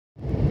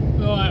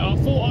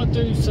thought I'd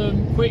do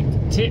some quick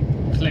tip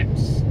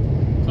clips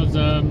because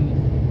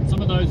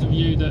some of those of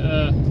you that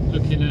are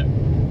looking at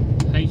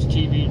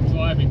HGV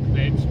driving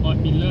clips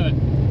might be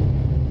learned.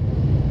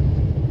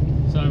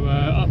 So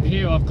up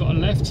here I've got a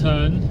left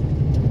turn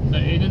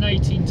that in an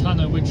 18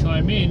 tonner which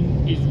I'm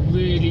in is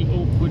really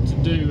awkward to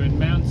do, and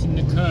mounting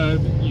the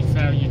curb you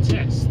fail your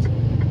test.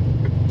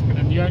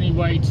 And the only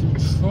way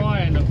to try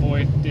and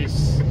avoid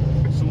this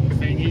sort of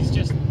thing is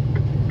just,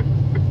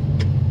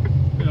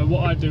 you know,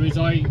 what I do is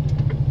I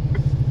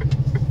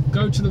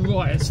go to the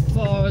right as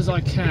far as I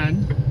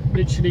can,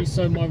 literally,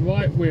 so my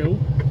right wheel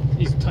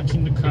is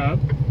touching the curb,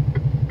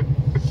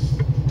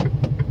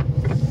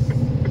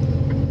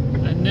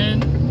 and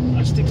then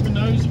I stick the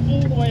nose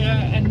all the way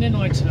out, and then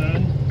I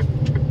turn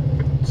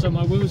so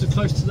my wheels are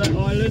close to that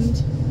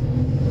island,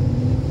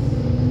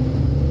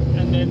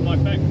 and then my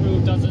back wheel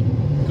doesn't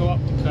go up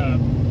the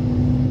curb.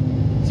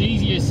 It's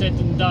easier said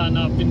than done.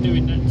 I've been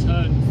doing that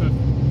turn for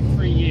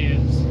 3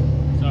 years.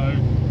 So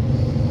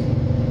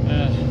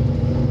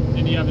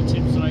any other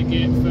tips I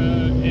get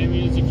for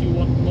areas, if you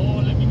want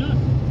more, let me know.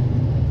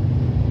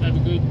 Have a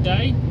good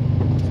day.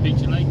 Speak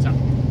to you later.